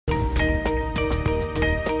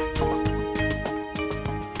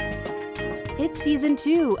It's Season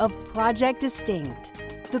 2 of Project Distinct,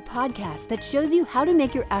 the podcast that shows you how to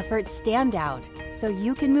make your efforts stand out so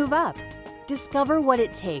you can move up. Discover what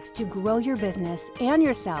it takes to grow your business and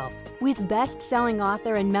yourself with best-selling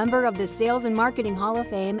author and member of the Sales and Marketing Hall of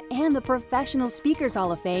Fame and the Professional Speakers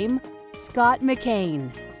Hall of Fame, Scott McKain.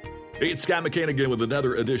 Hey, it's Scott McKain again with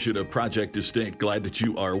another edition of Project Distinct. Glad that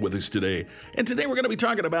you are with us today. And today we're going to be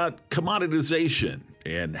talking about commoditization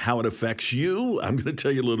and how it affects you. I'm going to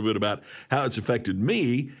tell you a little bit about how it's affected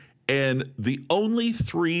me and the only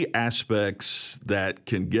three aspects that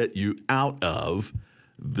can get you out of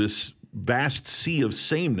this vast sea of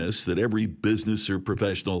sameness that every business or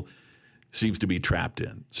professional seems to be trapped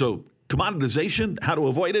in. So commoditization, how to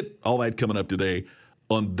avoid it, all that coming up today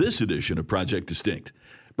on this edition of Project Distinct.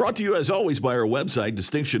 Brought to you, as always, by our website,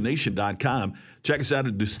 DistinctionNation.com. Check us out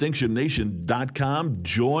at DistinctionNation.com.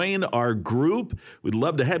 Join our group. We'd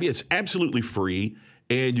love to have you. It's absolutely free,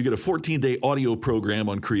 and you get a 14-day audio program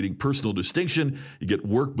on creating personal distinction. You get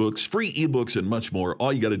workbooks, free ebooks, and much more.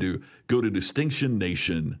 All you got to do, go to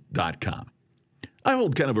DistinctionNation.com. I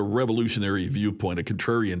hold kind of a revolutionary viewpoint, a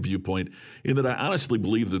contrarian viewpoint, in that I honestly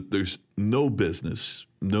believe that there's no business,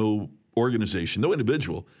 no organization, no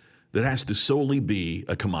individual that has to solely be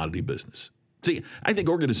a commodity business. See, I think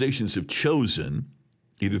organizations have chosen,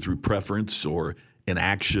 either through preference or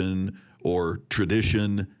inaction or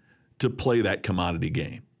tradition, to play that commodity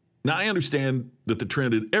game. Now, I understand that the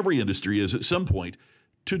trend in every industry is at some point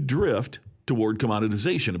to drift toward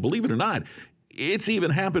commoditization. And believe it or not, it's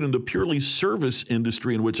even happened in the purely service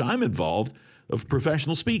industry in which I'm involved of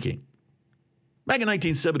professional speaking. Back in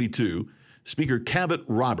 1972, Speaker Cavett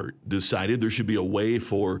Robert decided there should be a way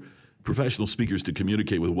for professional speakers to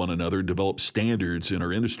communicate with one another, develop standards in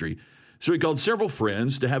our industry. So he called several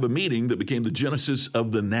friends to have a meeting that became the genesis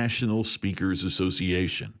of the National Speakers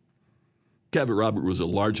Association. Cavett Robert was a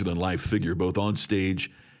larger-than-life figure, both on stage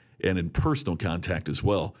and in personal contact as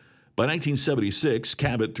well. By 1976,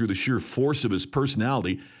 Cavett, through the sheer force of his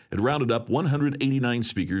personality, had rounded up 189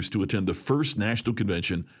 speakers to attend the first national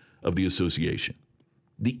convention of the association.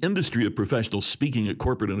 The industry of professional speaking at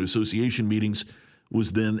corporate and association meetings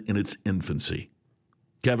was then in its infancy.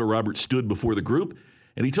 Cavett Robert stood before the group,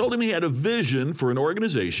 and he told him he had a vision for an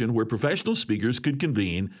organization where professional speakers could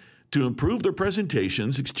convene to improve their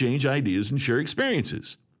presentations, exchange ideas, and share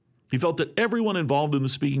experiences. He felt that everyone involved in the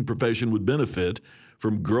speaking profession would benefit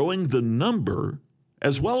from growing the number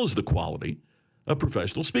as well as the quality of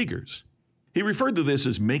professional speakers. He referred to this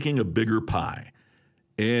as making a bigger pie,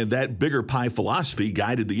 and that bigger pie philosophy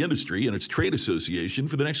guided the industry and its trade association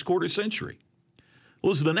for the next quarter century.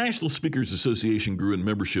 Well, as the National Speakers Association grew in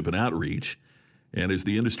membership and outreach, and as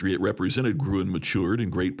the industry it represented grew and matured in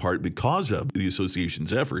great part because of the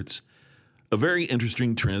association's efforts, a very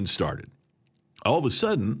interesting trend started. All of a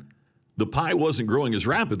sudden, the pie wasn't growing as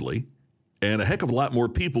rapidly, and a heck of a lot more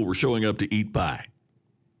people were showing up to eat pie.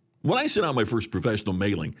 When I sent out my first professional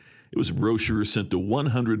mailing, it was a brochure sent to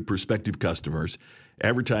 100 prospective customers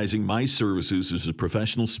advertising my services as a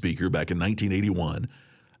professional speaker back in 1981.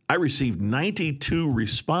 I received 92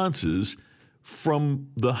 responses from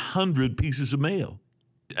the 100 pieces of mail.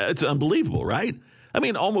 It's unbelievable, right? I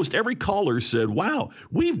mean, almost every caller said, wow,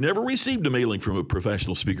 we've never received a mailing from a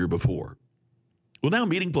professional speaker before. Well, now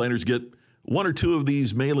meeting planners get one or two of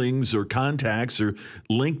these mailings or contacts or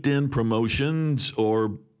LinkedIn promotions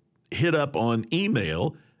or hit up on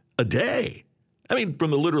email a day. I mean,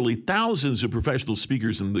 from the literally thousands of professional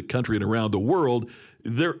speakers in the country and around the world,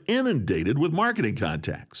 they're inundated with marketing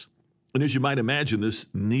contacts. And as you might imagine,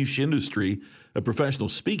 this niche industry of professional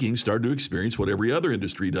speaking started to experience what every other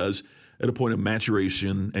industry does at a point of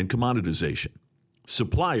maturation and commoditization.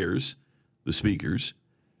 Suppliers, the speakers,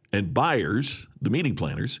 and buyers, the meeting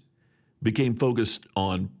planners, became focused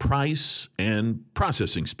on price and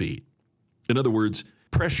processing speed. In other words,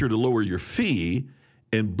 pressure to lower your fee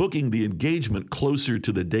and booking the engagement closer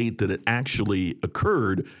to the date that it actually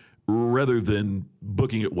occurred rather than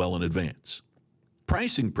booking it well in advance.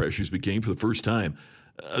 Pricing pressures became, for the first time,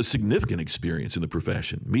 a significant experience in the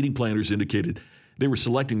profession. Meeting planners indicated they were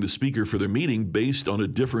selecting the speaker for their meeting based on a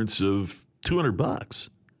difference of $200.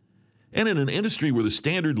 And in an industry where the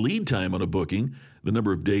standard lead time on a booking, the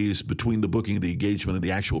number of days between the booking of the engagement and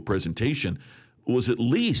the actual presentation, was at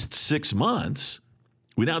least 6 months,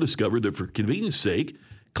 we now discovered that for convenience sake,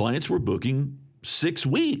 clients were booking 6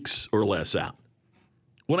 weeks or less out.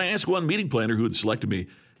 When I asked one meeting planner who had selected me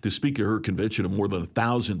to speak at her convention of more than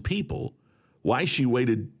 1,000 people why she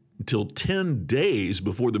waited until 10 days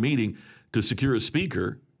before the meeting to secure a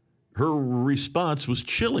speaker, her response was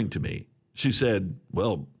chilling to me. She said,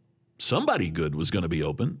 well, somebody good was going to be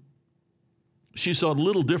open. She saw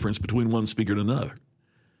little difference between one speaker and another.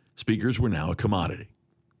 Speakers were now a commodity.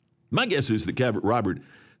 My guess is that Cavett Robert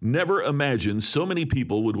never imagined so many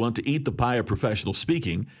people would want to eat the pie of professional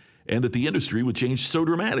speaking and that the industry would change so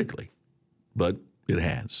dramatically. But it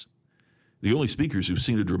has. The only speakers who've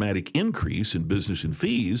seen a dramatic increase in business and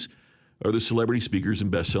fees are the celebrity speakers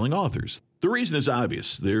and best-selling authors. The reason is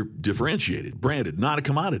obvious. They're differentiated, branded, not a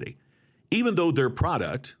commodity. Even though their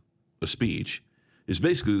product, a speech, is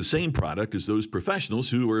basically the same product as those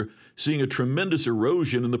professionals who are seeing a tremendous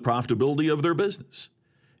erosion in the profitability of their business.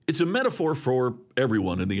 It's a metaphor for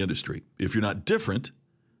everyone in the industry. If you're not different,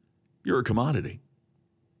 you're a commodity.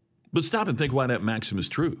 But stop and think why that maxim is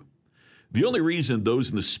true. The only reason those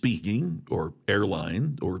in the speaking or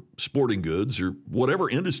airline or sporting goods or whatever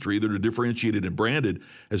industry that are differentiated and branded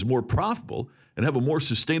as more profitable and have a more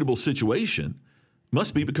sustainable situation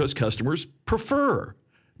must be because customers prefer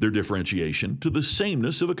their differentiation to the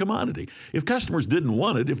sameness of a commodity. If customers didn't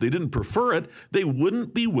want it, if they didn't prefer it, they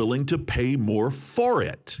wouldn't be willing to pay more for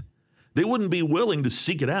it. They wouldn't be willing to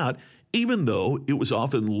seek it out, even though it was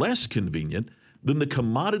often less convenient than the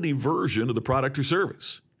commodity version of the product or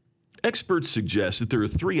service. Experts suggest that there are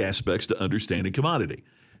three aspects to understanding commodity,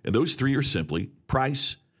 and those three are simply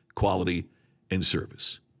price, quality, and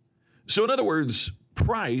service. So in other words,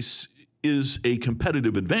 price is a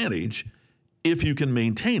competitive advantage if you can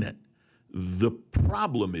maintain it. The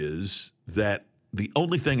problem is that the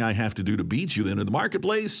only thing I have to do to beat you then in the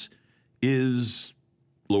marketplace is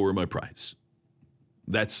lower my price.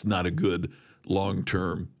 That's not a good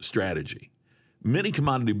long-term strategy. Many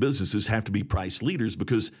commodity businesses have to be price leaders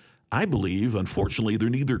because I believe, unfortunately, they're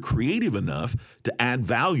neither creative enough to add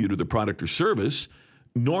value to the product or service,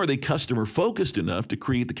 nor are they customer-focused enough to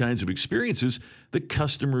create the kinds of experiences that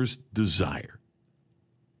customers desire.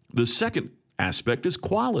 The second aspect is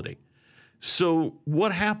quality. So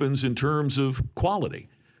what happens in terms of quality?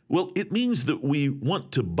 Well, it means that we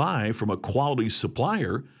want to buy from a quality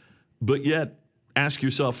supplier, but yet ask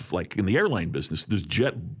yourself, like in the airline business, does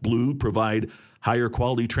JetBlue provide higher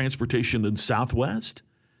quality transportation than Southwest?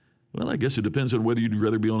 Well, I guess it depends on whether you'd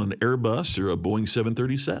rather be on an Airbus or a Boeing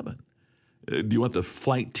 737. Do you want the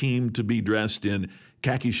flight team to be dressed in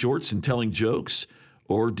khaki shorts and telling jokes,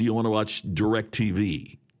 or do you want to watch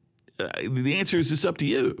DirecTV? The answer is it's up to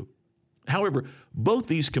you. However, both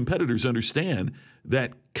these competitors understand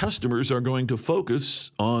that customers are going to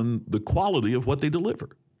focus on the quality of what they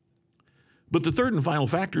deliver. But the third and final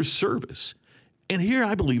factor is service. And here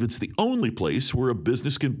I believe it's the only place where a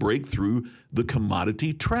business can break through the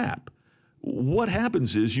commodity trap. What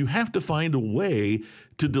happens is you have to find a way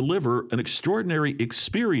to deliver an extraordinary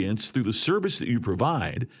experience through the service that you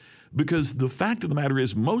provide, because the fact of the matter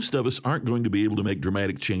is most of us aren't going to be able to make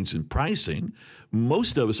dramatic changes in pricing.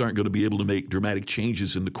 Most of us aren't going to be able to make dramatic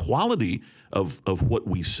changes in the quality of what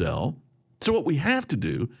we sell. So what we have to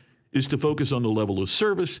do is to focus on the level of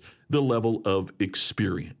service, the level of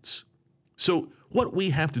experience. So what we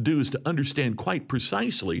have to do is to understand quite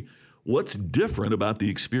precisely what's different about the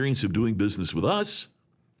experience of doing business with us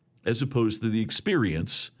as opposed to the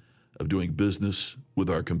experience of doing business with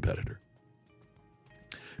our competitor.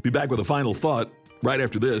 Be back with a final thought right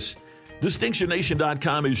after this.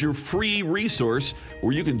 DistinctionNation.com is your free resource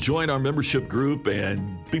where you can join our membership group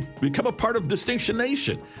and become a part of Distinction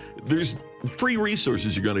Nation. There's free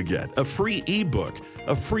resources you're going to get, a free ebook,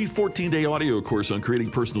 a free 14-day audio course on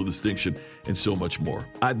creating personal distinction, and so much more.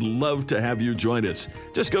 I'd love to have you join us.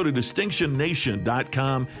 Just go to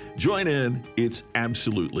DistinctionNation.com. Join in. It's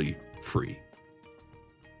absolutely free.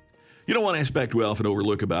 You know, one aspect we often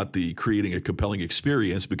overlook about the creating a compelling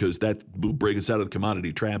experience, because that will break us out of the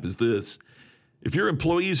commodity trap, is this. If your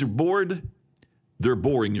employees are bored, they're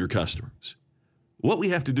boring your customers. What we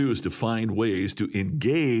have to do is to find ways to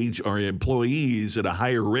engage our employees at a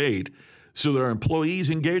higher rate so that our employees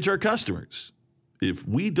engage our customers. If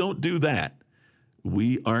we don't do that,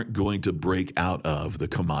 we aren't going to break out of the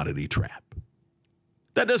commodity trap.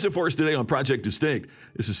 That does it for us today on Project Distinct.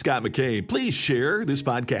 This is Scott McKain. Please share this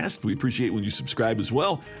podcast. We appreciate when you subscribe as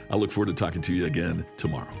well. I look forward to talking to you again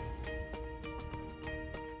tomorrow.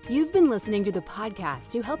 You've been listening to the podcast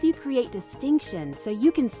to help you create distinction so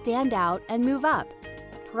you can stand out and move up.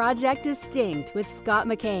 Project Distinct with Scott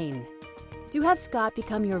McKain. To have Scott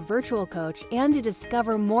become your virtual coach and to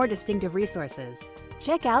discover more distinctive resources,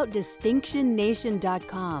 check out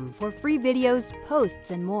DistinctionNation.com for free videos,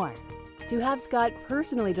 posts, and more. To have Scott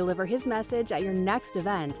personally deliver his message at your next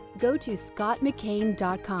event, go to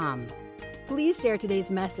scottmccain.com. Please share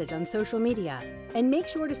today's message on social media and make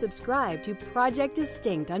sure to subscribe to Project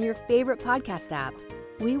Distinct on your favorite podcast app.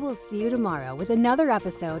 We will see you tomorrow with another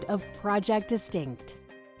episode of Project Distinct.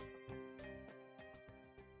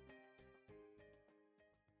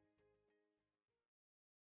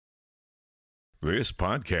 This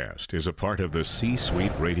podcast is a part of the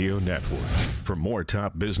C-Suite Radio Network. For more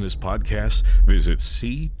top business podcasts, visit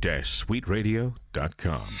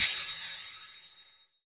c-suiteradio.com.